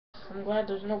I'm glad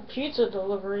there's no pizza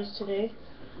deliveries today.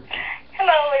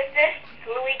 Hello, is this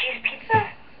Luigi'S Pizza?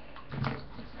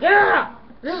 Yeah!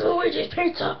 This is Luigi's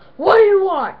Pizza! What do you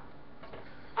want?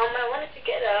 I wanted to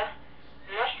get a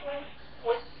mushroom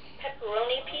with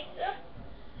pepperoni pizza.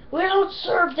 We don't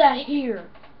serve that here.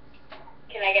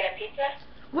 Can I get a pizza?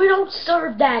 We don't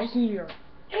serve that here.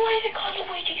 Then why is it called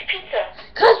Luigi's Pizza?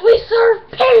 'Cause we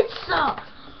serve pizza!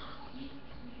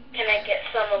 Can I get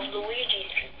some of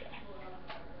Luigi's Pizza?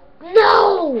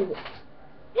 No!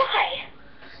 Why?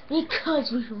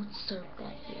 Because we don't serve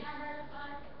that here.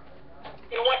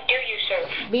 Then what do you serve?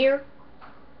 Beer?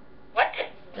 What?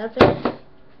 Nothing.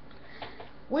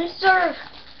 We serve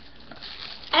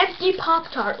empty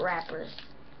Pop-Tart wrappers.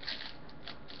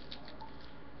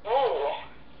 Ooh,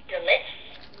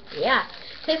 delicious. Yeah,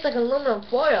 tastes like aluminum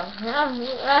foil.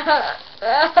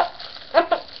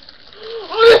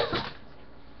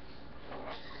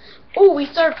 Oh, we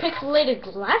serve pixelated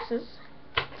glasses.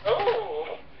 Ooh,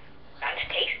 sounds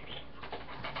tasty.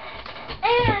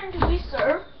 And we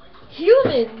serve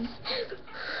humans.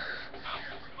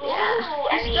 Ooh, Yeah,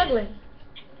 he's struggling.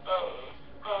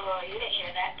 You didn't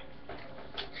hear that.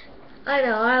 I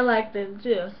know, I like them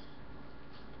too.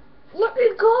 Let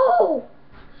me go!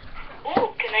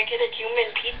 Ooh, can I get a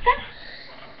human pizza?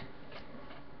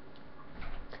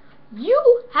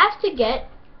 You have to get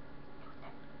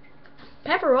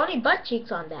pepperoni butt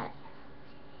cheeks on that.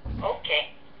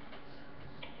 Okay.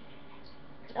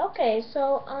 Okay,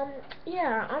 so,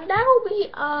 yeah, that'll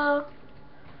be, let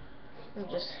me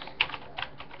just,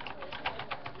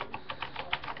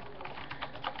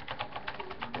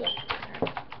 yeah.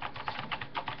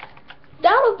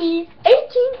 That'll be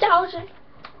 18,000.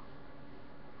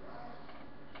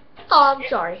 Oh, I'm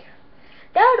sorry.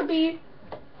 That'll be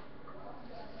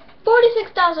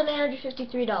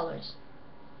 $46,853.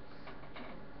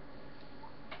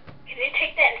 Can you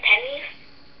take that in pennies?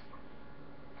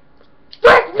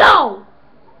 Frick, no!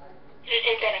 Can you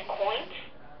take that in coins?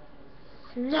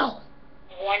 No.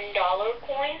 $1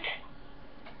 coins?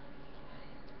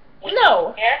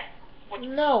 No. Yeah?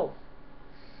 No.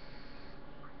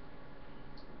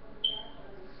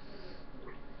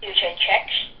 You said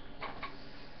checks?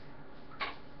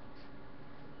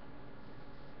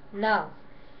 No.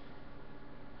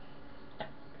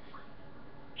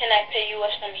 Can I pay you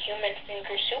with some human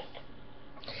finger soup?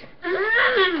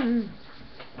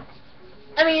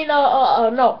 I mean,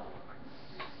 no.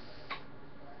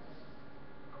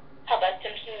 How about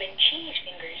some human cheese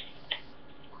fingers?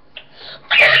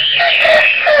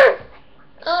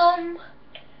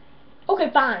 Okay,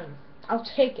 fine. I'll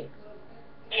take it.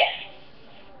 Yes.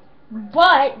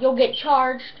 But you'll get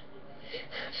charged,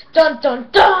 dun dun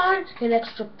dun, an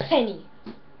extra penny.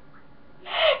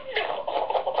 No.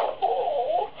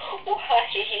 Why?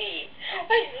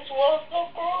 Why is this world so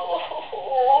cruel?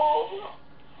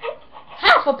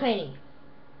 Half a penny.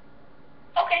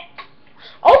 Okay.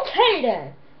 Okay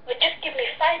then. But just give me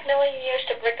 5 million years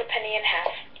to break a penny in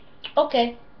half.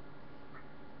 Okay.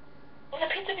 Will the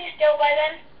pizza be stale by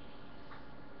then?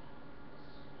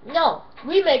 No,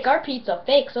 we make our pizza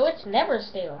fake, so it's never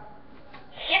stale.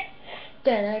 Yep.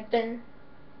 Dun dun dun.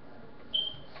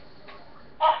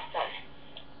 Awesome.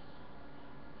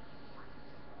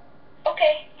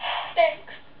 Okay,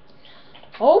 thanks.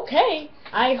 Okay,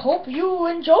 I hope you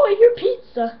enjoy your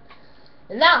pizza.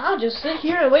 And now I'll just sit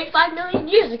here and wait 5 million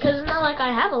years because it's not like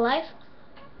I have a life.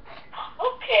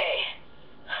 Okay.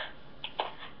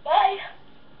 Bye.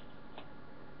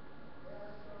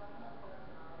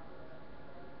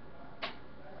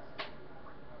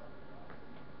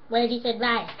 Wait, he said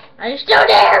bye. Are you still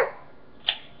there?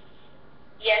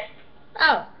 Yes.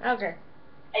 Oh, okay.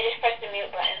 I just pressed the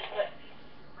mute button.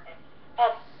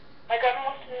 But, my grandma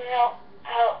wants to know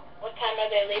what time are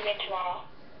they leaving tomorrow?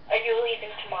 Are you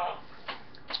leaving tomorrow?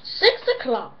 6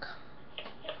 o'clock.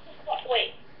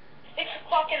 Wait, 6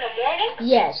 o'clock in the morning?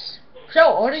 Yes.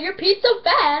 So order your pizza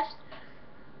fast.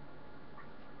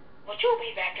 But you'll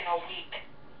be back in a week.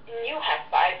 And you have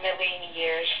 5 million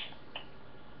years.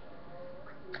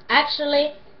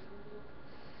 Actually,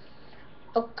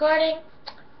 according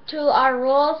to our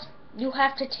rules, you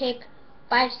have to take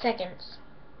 5 seconds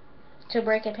to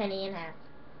break a penny in half.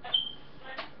 No.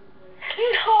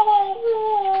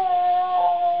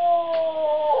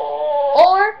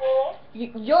 Or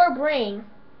your brain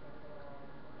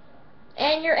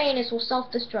and your anus will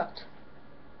self-destruct.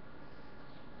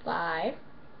 5,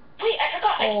 Wait, I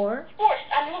forgot. 4, Forced.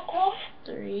 I'm Luke Wolf.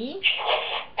 3,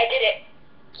 I did it.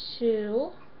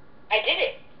 2, I did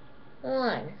it.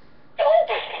 1. Oh.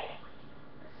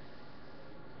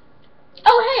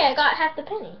 Oh, hey, I got half the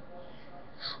penny.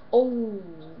 Oh.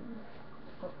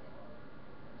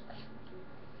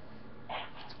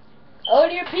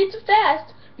 Order your pizza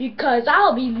fast because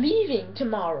I'll be leaving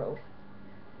tomorrow.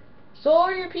 So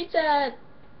order your pizza at,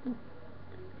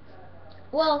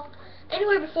 well,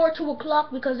 anywhere before 2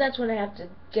 o'clock because that's when I have to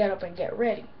get up and get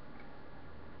ready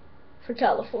for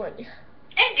California.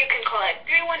 And you can call it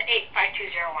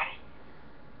 318-5201.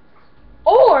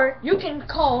 Or you can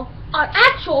call our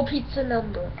actual pizza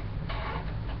number.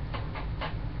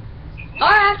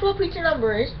 Our actual pizza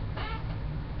number is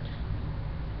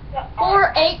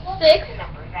 486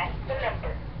 That's the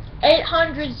number.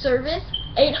 800 service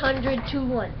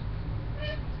 800-21.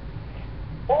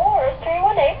 Or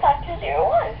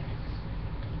 318-5201.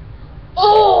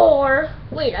 Or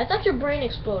wait, I thought your brain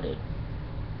exploded.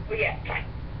 Well, yeah, fine.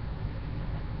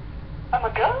 I'm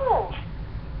a ghost.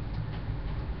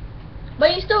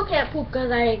 But you still can't poop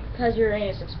because your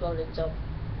anus exploded. So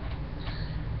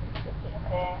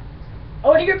Okay.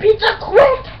 order your pizza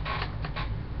quick.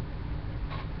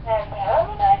 And have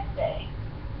a nice day.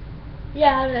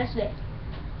 Yeah, have a nice day.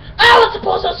 I was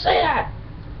supposed to say that.